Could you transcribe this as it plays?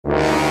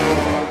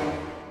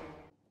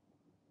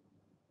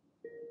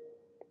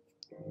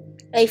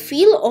I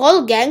feel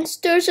all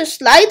gangsters are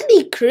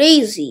slightly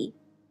crazy.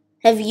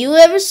 Have you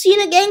ever seen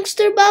a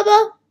gangster,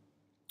 Baba?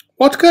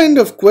 What kind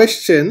of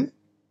question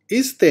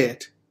is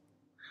that?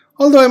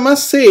 Although I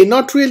must say,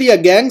 not really a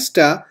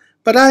gangster,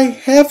 but I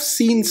have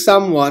seen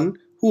someone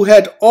who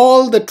had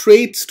all the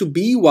traits to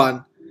be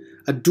one.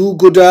 A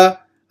do-gooder,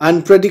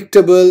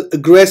 unpredictable,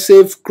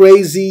 aggressive,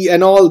 crazy,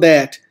 and all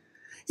that.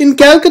 In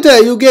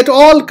Calcutta, you get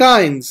all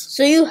kinds.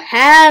 So you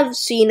have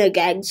seen a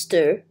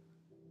gangster.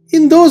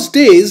 In those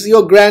days,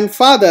 your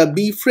grandfather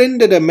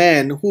befriended a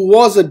man who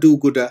was a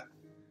do-gooder.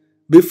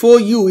 Before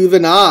you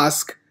even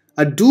ask,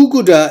 a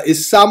do-gooder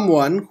is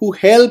someone who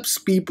helps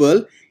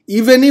people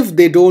even if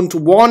they don't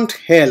want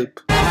help.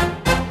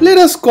 Let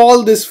us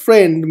call this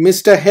friend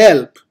Mr.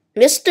 Help.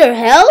 Mr.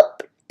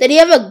 Help? Did he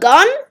have a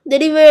gun?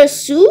 Did he wear a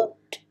suit?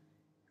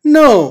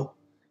 No,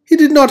 he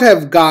did not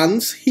have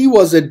guns. He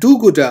was a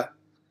do-gooder.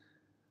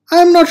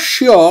 I am not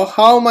sure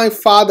how my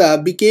father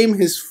became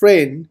his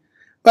friend,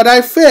 but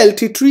I felt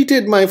he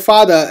treated my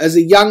father as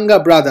a younger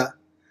brother.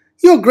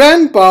 Your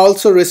grandpa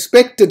also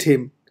respected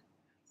him.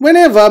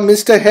 Whenever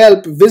Mr.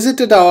 Help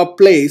visited our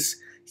place,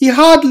 he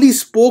hardly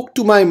spoke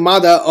to my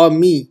mother or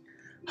me.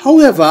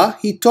 However,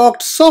 he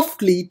talked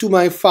softly to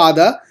my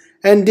father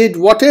and did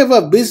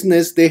whatever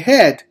business they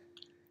had.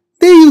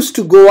 They used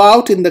to go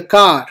out in the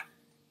car.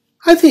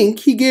 I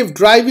think he gave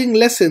driving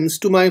lessons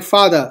to my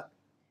father.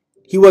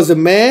 He was a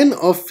man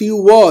of few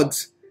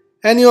words,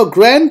 and your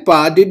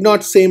grandpa did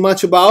not say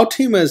much about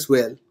him as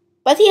well.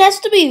 But he has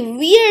to be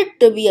weird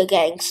to be a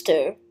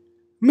gangster.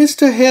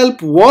 Mr.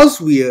 Help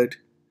was weird.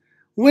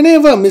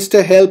 Whenever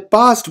Mr. Help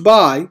passed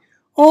by,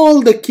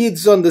 all the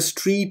kids on the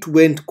street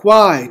went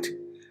quiet.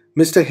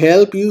 Mr.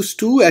 Help used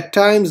to at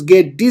times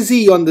get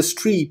dizzy on the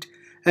street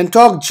and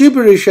talk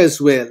gibberish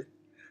as well.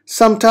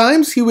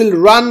 Sometimes he will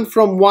run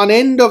from one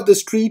end of the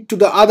street to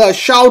the other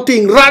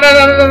shouting,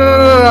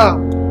 "Ra-ra-ra-ra-ra-ra-ra!"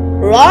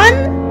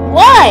 Run?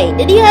 Why?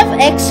 Did he have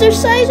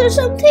exercise or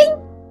something?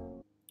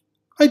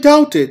 I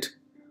doubt it.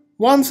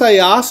 Once I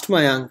asked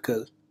my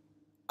uncle.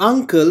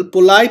 Uncle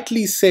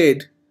politely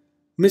said,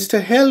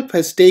 "Mr. Help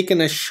has taken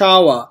a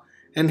shower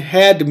and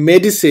had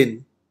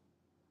medicine."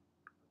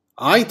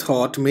 I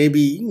thought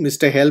maybe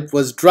Mr. Help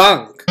was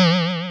drunk.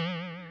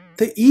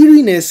 The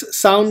eeriness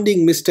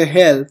sounding Mr.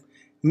 Help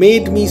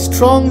made me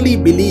strongly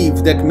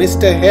believe that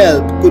Mr.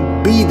 Help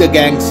could be the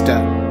gangster.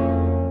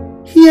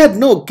 He had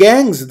no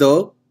gangs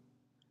though.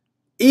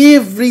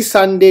 Every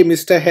Sunday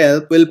Mr.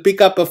 Help will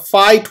pick up a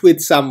fight with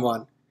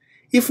someone.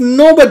 If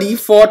nobody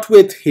fought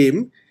with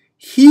him,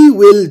 he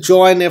will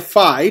join a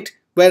fight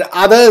where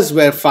others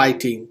were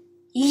fighting.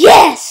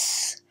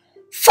 Yes!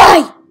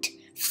 Fight!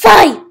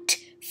 Fight!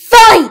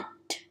 Fight!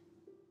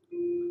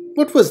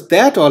 What was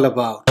that all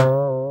about?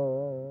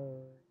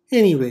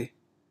 Anyway,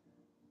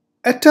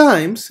 at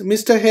times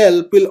Mr.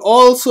 Help will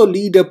also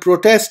lead a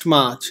protest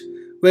march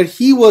where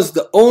he was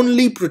the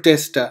only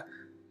protester,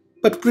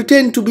 but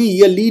pretend to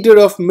be a leader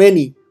of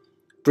many,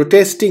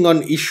 protesting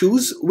on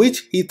issues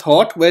which he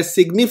thought were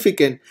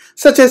significant,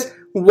 such as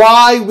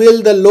why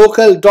will the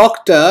local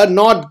doctor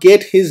not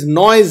get his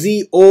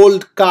noisy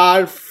old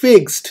car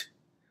fixed?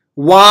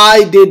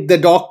 Why did the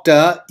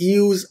doctor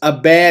use a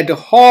bad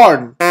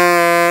horn?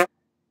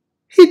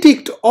 He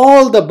ticked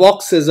all the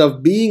boxes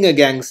of being a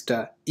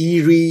gangster,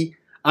 eerie,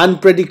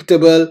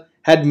 unpredictable,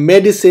 had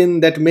medicine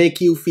that make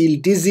you feel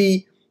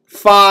dizzy,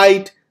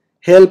 fight,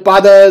 help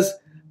others,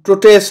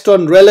 protest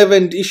on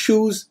relevant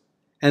issues,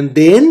 and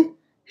then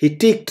he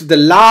ticked the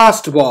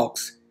last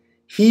box.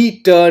 He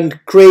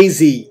turned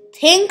crazy.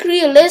 Think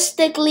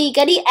realistically,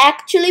 can he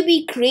actually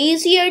be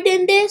crazier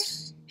than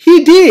this?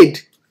 He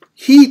did.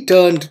 He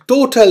turned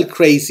total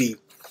crazy.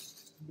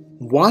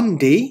 One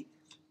day,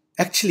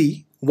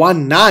 actually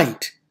one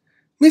night,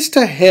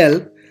 Mr.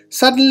 Help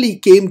suddenly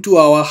came to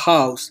our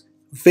house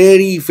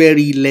very,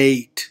 very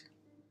late.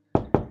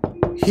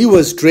 He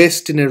was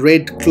dressed in a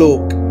red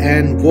cloak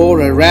and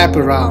wore a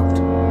wraparound.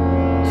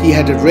 He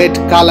had a red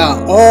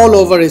color all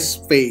over his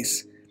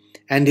face,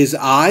 and his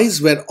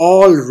eyes were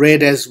all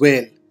red as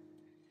well.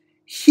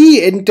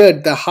 He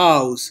entered the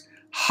house,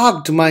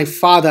 hugged my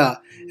father,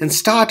 and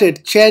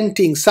started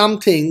chanting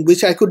something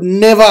which I could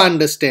never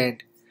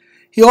understand.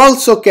 He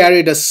also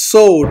carried a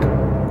sword,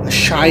 a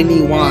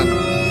shiny one,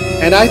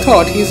 and I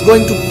thought he's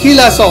going to kill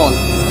us all.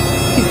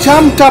 He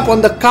jumped up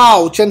on the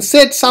couch and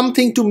said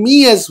something to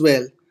me as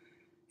well.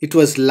 It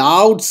was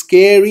loud,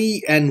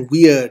 scary, and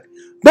weird.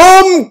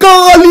 "Bam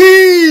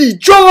Kali!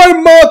 Jai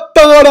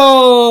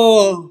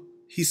Matara!"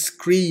 he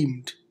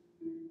screamed.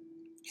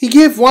 He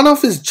gave one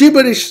of his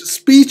gibberish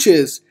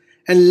speeches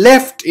and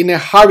left in a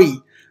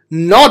hurry,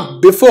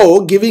 not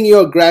before giving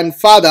your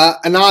grandfather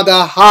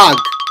another hug.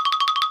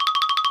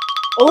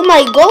 Oh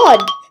my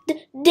god!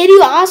 Did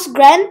you ask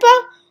Grandpa?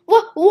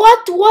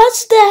 What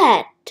was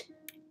that?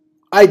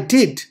 I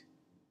did,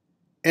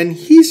 and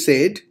he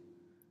said,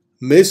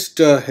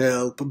 "Mr.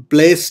 Help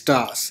blessed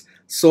us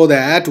so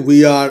that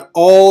we are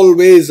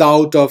always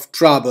out of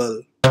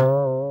trouble."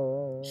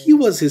 He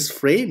was his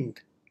friend,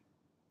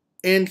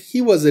 and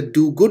he was a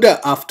do-gooder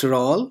after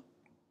all.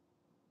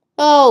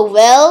 Oh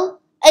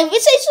well, I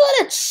wish I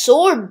saw that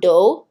sword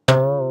though.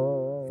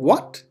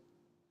 What?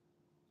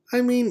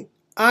 I mean,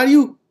 are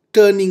you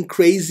turning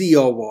crazy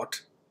or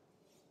what?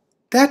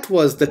 That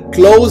was the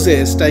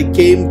closest I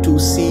came to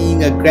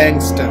seeing a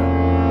gangster.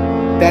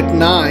 That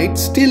night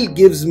still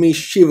gives me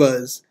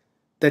shivers.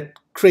 That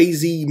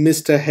crazy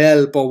Mr.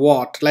 Help or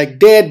what. Like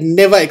Dad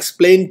never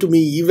explained to me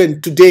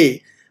even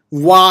today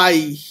why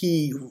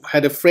he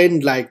had a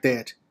friend like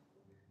that.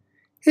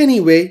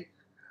 Anyway,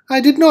 I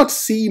did not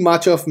see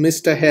much of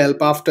Mr.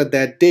 Help after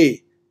that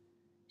day.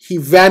 He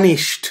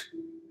vanished,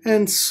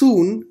 and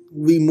soon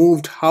we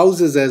moved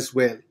houses as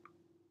well.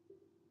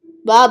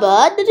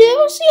 Baba, did you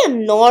ever see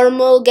a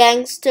normal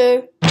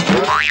gangster?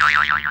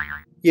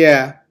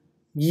 Yeah,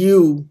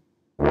 you.